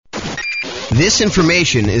This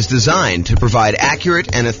information is designed to provide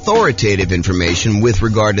accurate and authoritative information with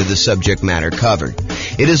regard to the subject matter covered.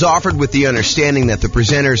 It is offered with the understanding that the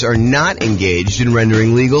presenters are not engaged in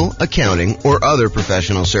rendering legal, accounting, or other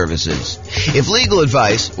professional services. If legal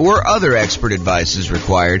advice or other expert advice is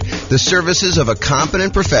required, the services of a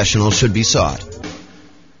competent professional should be sought.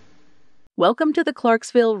 Welcome to the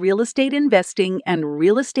Clarksville Real Estate Investing and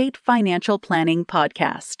Real Estate Financial Planning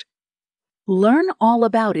Podcast. Learn all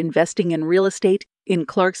about investing in real estate in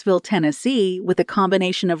Clarksville, Tennessee, with a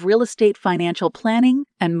combination of real estate financial planning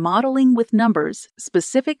and modeling with numbers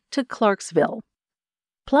specific to Clarksville.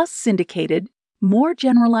 Plus syndicated, more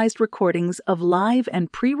generalized recordings of live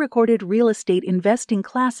and pre-recorded real estate investing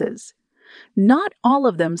classes, not all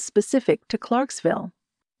of them specific to Clarksville.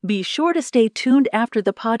 Be sure to stay tuned after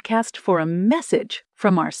the podcast for a message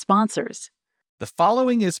from our sponsors. The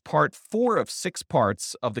following is part 4 of 6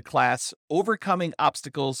 parts of the class, Overcoming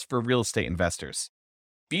Obstacles for Real Estate Investors.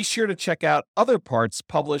 Be sure to check out other parts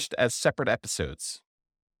published as separate episodes.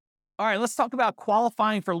 All right, let's talk about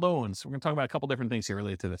qualifying for loans. We're going to talk about a couple different things here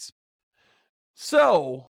related to this.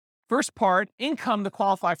 So, first part, income to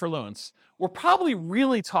qualify for loans. We're probably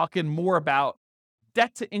really talking more about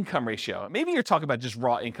debt to income ratio. Maybe you're talking about just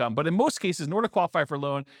raw income, but in most cases, in order to qualify for a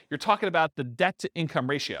loan, you're talking about the debt to income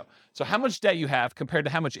ratio. So how much debt you have compared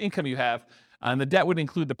to how much income you have, and the debt would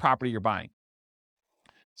include the property you're buying.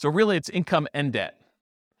 So really, it's income and debt.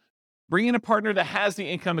 Bring in a partner that has the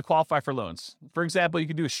income to qualify for loans. For example, you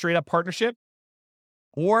could do a straight up partnership,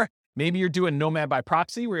 or maybe you're doing nomad by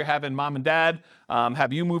proxy, where you're having mom and dad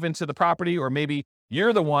have you move into the property, or maybe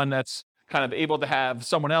you're the one that's kind of able to have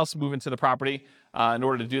someone else move into the property. In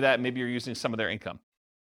order to do that, maybe you're using some of their income.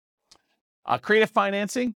 Creative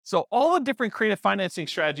financing. So all the different creative financing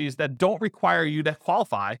strategies that don't require you to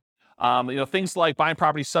qualify, things like buying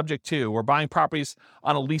properties subject to, or buying properties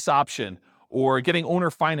on a lease option, or getting owner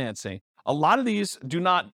financing. A lot of these do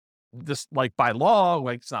not, just like by law,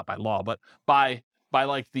 like it's not by law, but by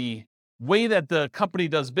like the way that the company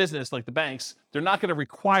does business, like the banks, they're not going to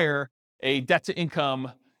require a debt to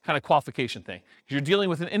income kind of qualification thing. You're dealing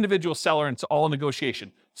with an individual seller and it's all a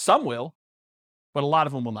negotiation. Some will, but a lot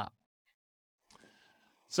of them will not.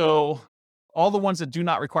 So all the ones that do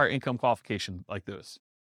not require income qualification like those.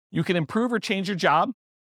 You can improve or change your job.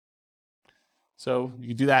 So you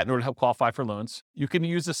can do that in order to help qualify for loans. You can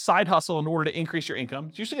use a side hustle in order to increase your income.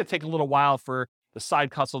 It's usually going to take a little while for the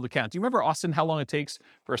side hustle to count. Do you remember, Austin, how long it takes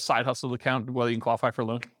for a side hustle to count whether you can qualify for a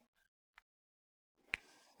loan?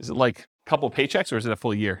 Is it like couple of paychecks, or is it a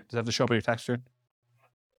full year? Does it have to show up on your tax return?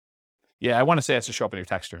 Yeah, I want to say it has to show up on your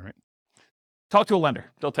tax return, right? Talk to a lender.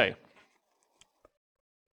 They'll tell you.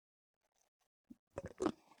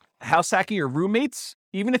 House hacking your roommates,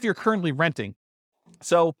 even if you're currently renting.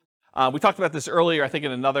 So we talked about this earlier, I think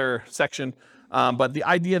in another section, but the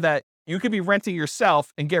idea that you could be renting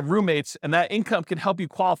yourself and get roommates, and that income can help you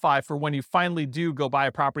qualify for when you finally do go buy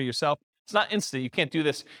a property yourself. It's not instant. You can't do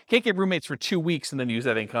this. You can't get roommates for 2 weeks and then use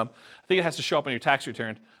that income. I think it has to show up on your tax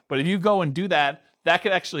return. But if you go and do that, that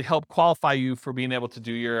could actually help qualify you for being able to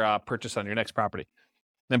do your purchase on your next property.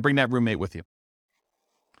 Then bring that roommate with you.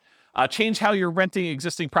 Change how you're renting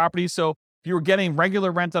existing properties. So if you were getting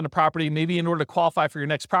regular rent on a property, maybe in order to qualify for your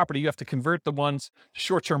next property, you have to convert the ones to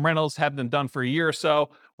short-term rentals, have them done for a year or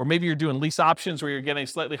so. Or maybe you're doing lease options where you're getting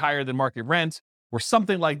slightly higher than market rent, or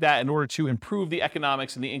something like that in order to improve the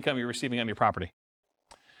economics and the income you're receiving on your property.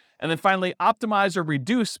 And then finally, optimize or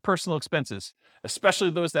reduce personal expenses, especially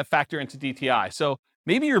those that factor into DTI. So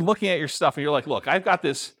maybe you're looking at your stuff and you're like, look, I've got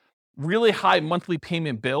this really high monthly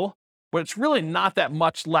payment bill, but it's really not that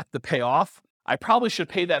much left to pay off. I probably should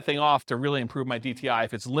pay that thing off to really improve my DTI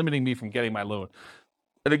if it's limiting me from getting my loan.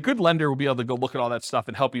 And a good lender will be able to go look at all that stuff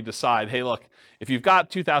and help you decide, hey, look, if you've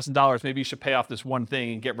got $2,000, maybe you should pay off this one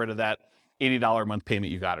thing and get rid of that $80 a month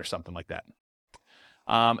payment you got or something like that.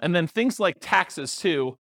 And then things like taxes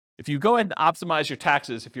too. If you go ahead and optimize your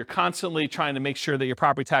taxes, if you're constantly trying to make sure that your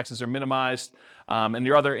property taxes are minimized and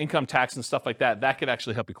your other income tax and stuff like that, that could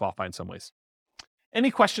actually help you qualify in some ways. Any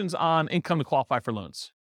questions on income to qualify for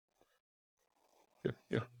loans?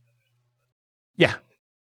 Yeah.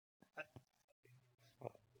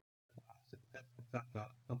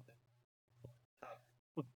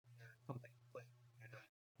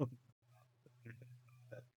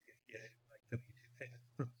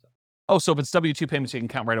 Oh, so if it's W-2 payments, you can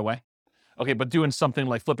count right away? Okay, but doing something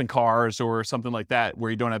like flipping cars or something like that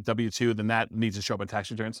where you don't have W-2, then that needs to show up on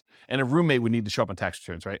tax returns. And a roommate would need to show up on tax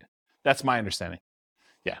returns, right? That's my understanding.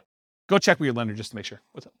 Yeah. Go check with your lender just to make sure.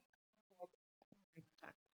 What's up?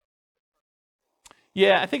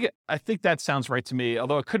 Yeah, I think that sounds right to me,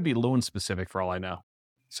 although it could be loan specific for all I know.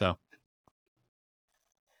 So,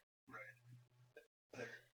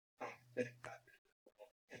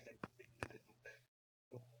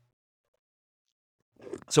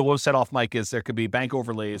 So what was set off, Mike, is there could be bank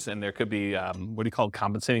overlays and there could be,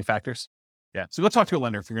 compensating factors. Yeah. So go talk to a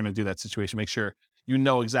lender if you're going to do that situation. Make sure you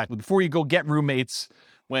know exactly before you go get roommates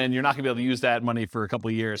when you're not going to be able to use that money for a couple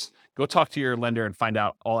of years. Go talk to your lender and find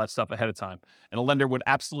out all that stuff ahead of time. And a lender would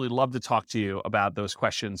absolutely love to talk to you about those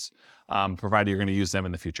questions, provided you're going to use them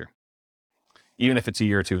in the future, even if it's a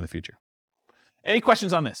year or two in the future. Any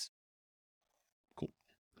questions on this? Cool.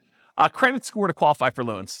 Credit score to qualify for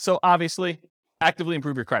loans. So obviously, actively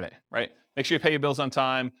improve your credit, right? Make sure you pay your bills on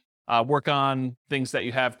time. Work on things that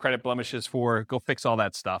you have credit blemishes for. Go fix all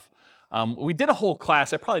that stuff. We did a whole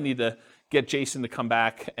class. I probably need to get Jason to come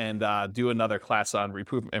back and do another class on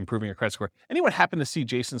improving your credit score. Anyone happen to see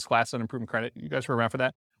Jason's class on improving credit? You guys were around for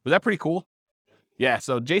that? Was that pretty cool? Yeah,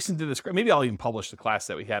 so Jason did this. Maybe I'll even publish the class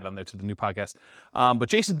that we had on there to the new podcast. But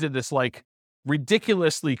Jason did this like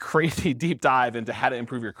ridiculously crazy deep dive into how to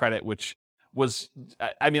improve your credit, which was,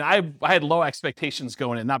 I had low expectations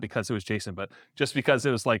going in, not because it was Jason, but just because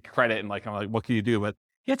it was like credit and like, I'm like, what can you do? But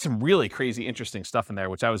he had some really crazy, interesting stuff in there,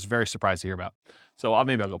 which I was very surprised to hear about. So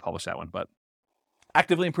maybe I'll go publish that one. But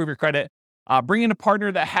actively improve your credit. Bring in a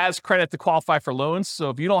partner that has credit to qualify for loans. So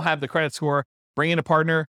if you don't have the credit score, bring in a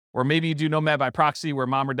partner, or maybe you do Nomad by proxy, where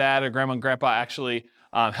mom or dad or grandma and grandpa actually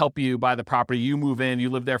help you buy the property. You move in, you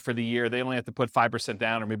live there for the year. They only have to put 5%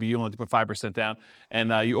 down, or maybe you only have to put 5% down,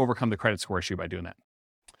 and you overcome the credit score issue by doing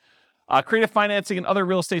that. Creative financing and other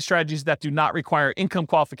real estate strategies that do not require income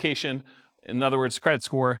qualification. In other words, credit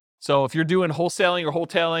score. So if you're doing wholesaling or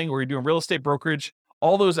wholetailing, or you're doing real estate brokerage,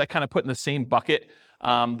 all those I kind of put in the same bucket.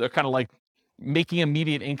 They're kind of like making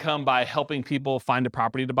immediate income by helping people find a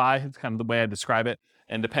property to buy. It's kind of the way I describe it.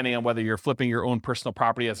 And depending on whether you're flipping your own personal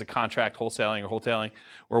property as a contract, wholesaling or wholetailing,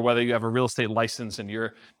 or whether you have a real estate license and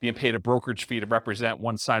you're being paid a brokerage fee to represent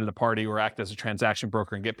one side of the party or act as a transaction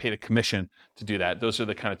broker and get paid a commission to do that. Those are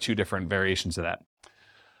the kind of two different variations of that.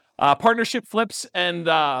 Partnership flips and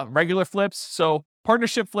regular flips. So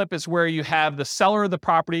partnership flip is where you have the seller of the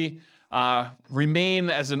property remain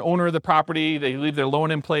as an owner of the property. They leave their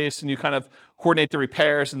loan in place and you kind of coordinate the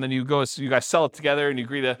repairs, and then you guys sell it together and you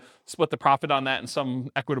agree to split the profit on that in some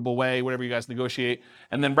equitable way, whatever you guys negotiate.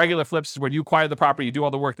 And then regular flips is where you acquire the property, you do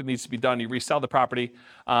all the work that needs to be done, you resell the property.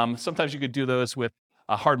 Sometimes you could do those with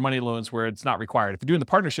hard money loans where it's not required. If you're doing the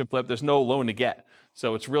partnership flip, there's no loan to get.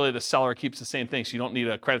 So it's really the seller keeps the same thing, so you don't need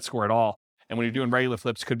a credit score at all. And when you're doing regular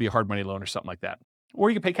flips, it could be a hard money loan or something like that.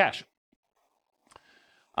 Or you can pay cash.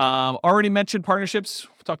 Already mentioned partnerships.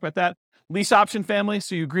 We'll talk about that. Lease option family.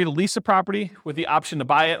 So you agree to lease a property with the option to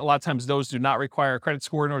buy it. A lot of times those do not require a credit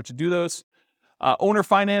score in order to do those. Owner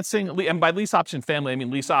financing. And by lease option family, I mean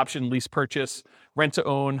lease option, lease purchase, rent to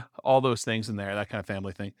own, all those things in there, that kind of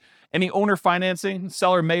family thing. Any owner financing,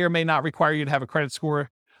 seller may or may not require you to have a credit score,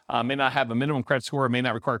 may not have a minimum credit score, may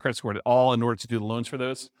not require a credit score at all in order to do the loans for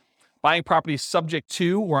those. Buying properties subject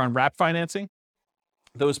to or on wrap financing.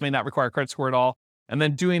 Those may not require a credit score at all. And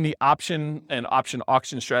then doing the option and option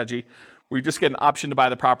auction strategy, where you just get an option to buy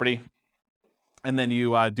the property, and then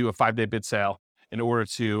you do a 5-day bid sale in order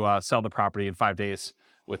to sell the property in 5 days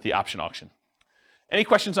with the option auction. Any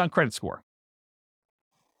questions on credit score?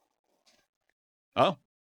 Oh.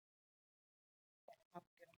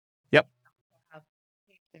 Yep.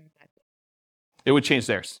 It would change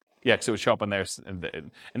theirs. Yeah, because it would show up on theirs. And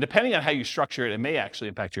depending on how you structure it, it may actually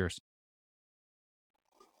impact yours.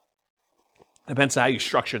 Depends on how you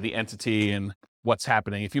structure the entity and what's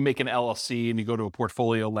happening. If you make an LLC and you go to a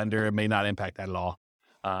portfolio lender, it may not impact that at all.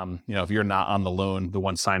 If you're not on the loan, the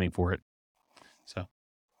one signing for it. So,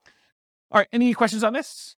 all right, any questions on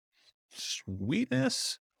this?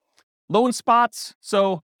 Sweetness. Loan spots.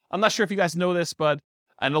 So I'm not sure if you guys know this, but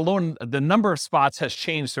the number of spots has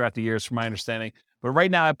changed throughout the years from my understanding. But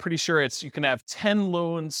right now, I'm pretty sure you can have 10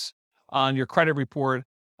 loans on your credit report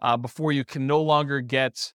before you can no longer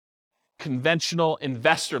get conventional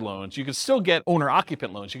investor loans. You can still get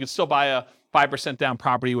owner-occupant loans. You can still buy a 5% down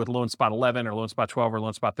property with loan spot 11 or loan spot 12 or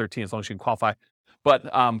loan spot 13 as long as you can qualify. But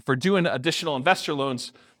for doing additional investor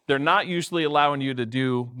loans, they're not usually allowing you to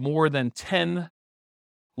do more than 10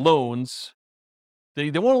 loans.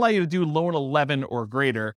 They won't allow you to do loan 11 or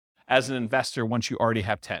greater as an investor once you already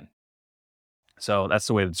have 10. So that's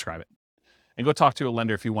the way to describe it. And go talk to a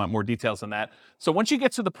lender if you want more details on that. So once you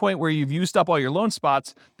get to the point where you've used up all your loan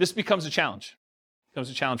spots, this becomes a challenge. It becomes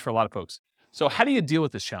a challenge for a lot of folks. So how do you deal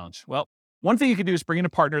with this challenge? Well, one thing you can do is bring in a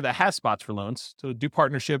partner that has spots for loans. So do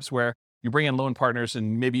partnerships where you bring in loan partners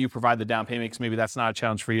and maybe you provide the down payment because maybe that's not a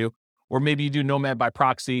challenge for you. Or maybe you do Nomad by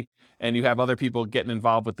proxy and you have other people getting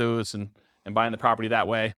involved with those and buying the property that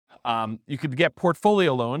way. You could get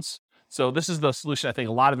portfolio loans. So this is the solution I think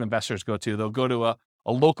a lot of investors go to. They'll go to a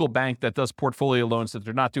a local bank that does portfolio loans, that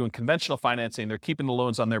they're not doing conventional financing, they're keeping the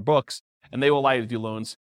loans on their books, and they will allow you to do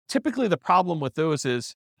loans. Typically, the problem with those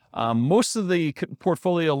is most of the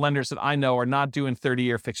portfolio lenders that I know are not doing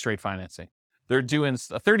 30-year fixed rate financing. They're doing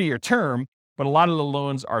a 30-year term, but a lot of the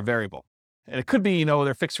loans are variable. And it could be,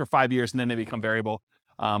 they're fixed for 5 years and then they become variable.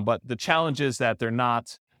 But the challenge is that they're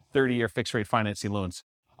not 30-year fixed rate financing loans.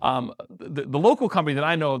 The local company that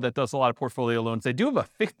I know that does a lot of portfolio loans, they do have a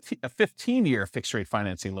 15-year fixed rate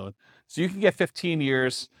financing loan. So you can get 15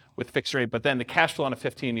 years with fixed rate, but then the cash flow on a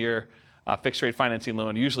 15-year fixed rate financing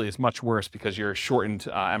loan usually is much worse because your shortened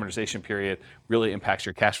amortization period really impacts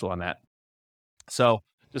your cash flow on that. So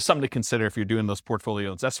just something to consider if you're doing those portfolio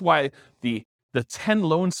loans. That's why the 10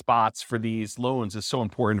 loan spots for these loans is so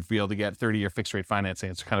important to be able to get 30-year fixed rate financing.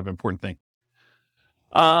 It's kind of an important thing.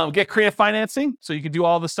 Get creative financing. So you can do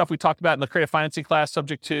all the stuff we talked about in the creative financing class,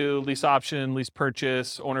 subject to lease option, lease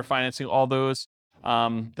purchase, owner financing, all those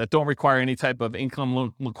that don't require any type of income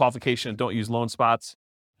loan qualification and don't use loan spots.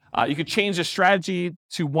 You could change the strategy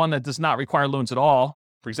to one that does not require loans at all.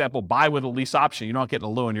 For example, buy with a lease option. You're not getting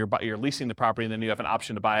a loan. You're leasing the property, and then you have an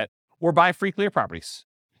option to buy it. Or buy free clear properties.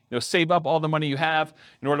 Save up all the money you have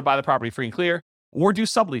in order to buy the property free and clear. Or do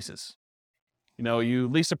subleases. You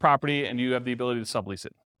lease a property, and you have the ability to sublease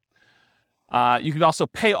it. You can also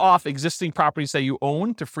pay off existing properties that you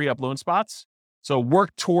own to free up loan spots. So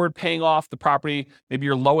work toward paying off the property, maybe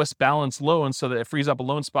your lowest balance loan, so that it frees up a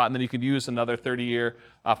loan spot, and then you could use another 30-year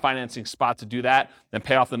financing spot to do that, then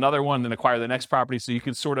pay off another one, then acquire the next property. So you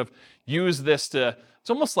can sort of use this it's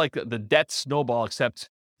almost like the debt snowball, except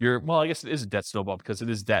I guess it is a debt snowball because it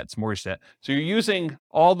is debt, it's mortgage debt. So you're using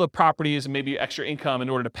all the properties and maybe extra income in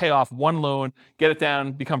order to pay off one loan, get it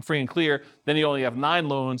down, become free and clear. Then you only have 9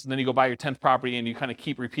 loans, and then you go buy your 10th property, and you kind of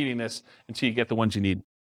keep repeating this until you get the ones you need.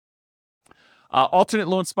 Alternate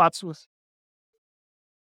loan spots with...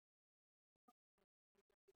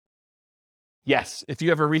 Yes, if you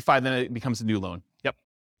have a refi, then it becomes a new loan. Yep,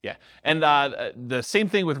 yeah. And the same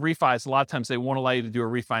thing with refis. A lot of times they won't allow you to do a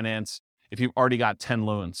refinance if you've already got 10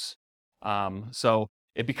 loans. So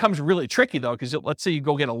it becomes really tricky, though, because let's say you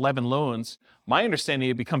go get 11 loans. My understanding,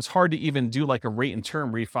 it becomes hard to even do like a rate and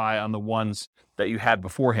term refi on the ones that you had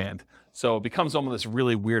beforehand. So it becomes almost this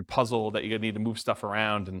really weird puzzle that you need to move stuff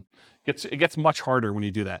around, and it gets much harder when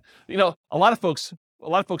you do that. A lot of folks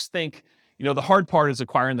think, the hard part is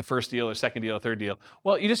acquiring the first deal or second deal or third deal.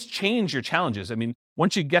 Well, you just change your challenges. I mean,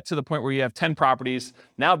 once you get to the point where you have 10 properties,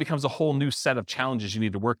 now it becomes a whole new set of challenges you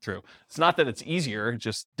need to work through. It's not that it's easier,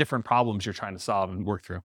 just different problems you're trying to solve and work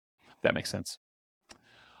through. If that makes sense.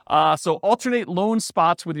 So alternate loan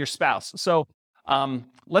spots with your spouse. So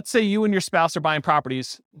let's say you and your spouse are buying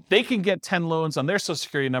properties. They can get 10 loans on their Social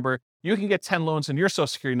Security number. You can get 10 loans on your Social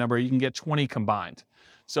Security number. You can get 20 combined.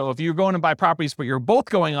 So if you're going to buy properties, but you're both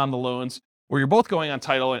going on the loans, or you're both going on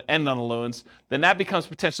title and end on the loans, then that becomes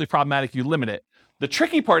potentially problematic. You limit it. The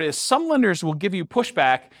tricky part is some lenders will give you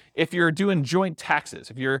pushback if you're doing joint taxes.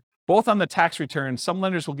 If you're both on the tax return, some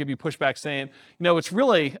lenders will give you pushback saying, it's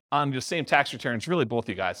really on the same tax return. It's really both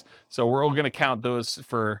you guys. So we're all going to count those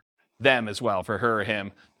for them as well, for her or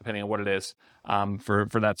him, depending on what it is, for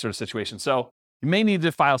that sort of situation. So you may need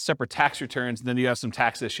to file separate tax returns, and then you have some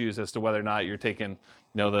tax issues as to whether or not you're taking,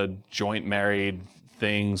 the joint married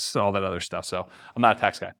things, all that other stuff. So I'm not a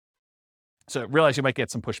tax guy. So realize you might get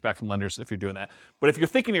some pushback from lenders if you're doing that. But if you're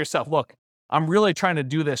thinking to yourself, look, I'm really trying to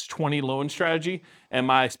do this 20 loan strategy, and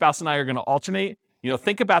my spouse and I are going to alternate,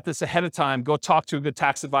 think about this ahead of time. Go talk to a good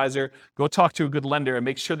tax advisor, go talk to a good lender, and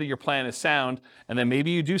make sure that your plan is sound. And then maybe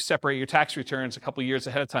you do separate your tax returns a couple of years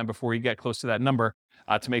ahead of time before you get close to that number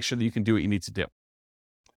to make sure that you can do what you need to do.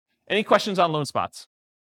 Any questions on loan spots?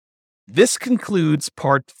 This concludes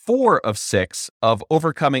part 4 of 6 of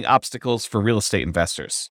Overcoming Obstacles for Real Estate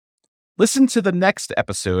Investors. Listen to the next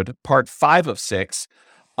episode, part 5 of 6,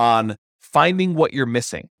 on finding what you're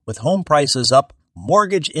missing. With home prices up,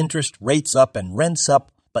 mortgage interest rates up, and rents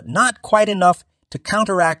up, but not quite enough to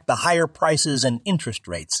counteract the higher prices and interest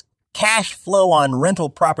rates, cash flow on rental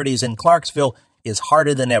properties in Clarksville is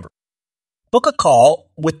harder than ever. Book a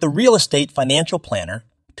call with the Real Estate Financial Planner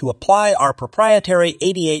to apply our proprietary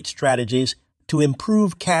 88 strategies to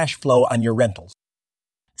improve cash flow on your rentals.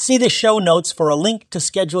 See the show notes for a link to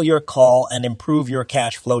schedule your call and improve your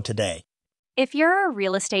cash flow today. If you're a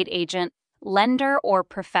real estate agent, lender, or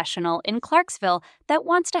professional in Clarksville that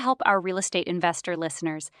wants to help our real estate investor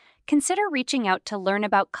listeners, consider reaching out to learn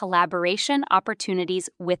about collaboration opportunities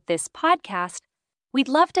with this podcast. We'd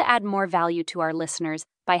love to add more value to our listeners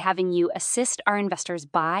by having you assist our investors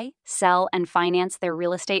buy, sell, and finance their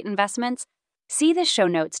real estate investments. See the show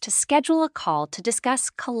notes to schedule a call to discuss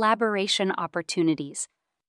collaboration opportunities.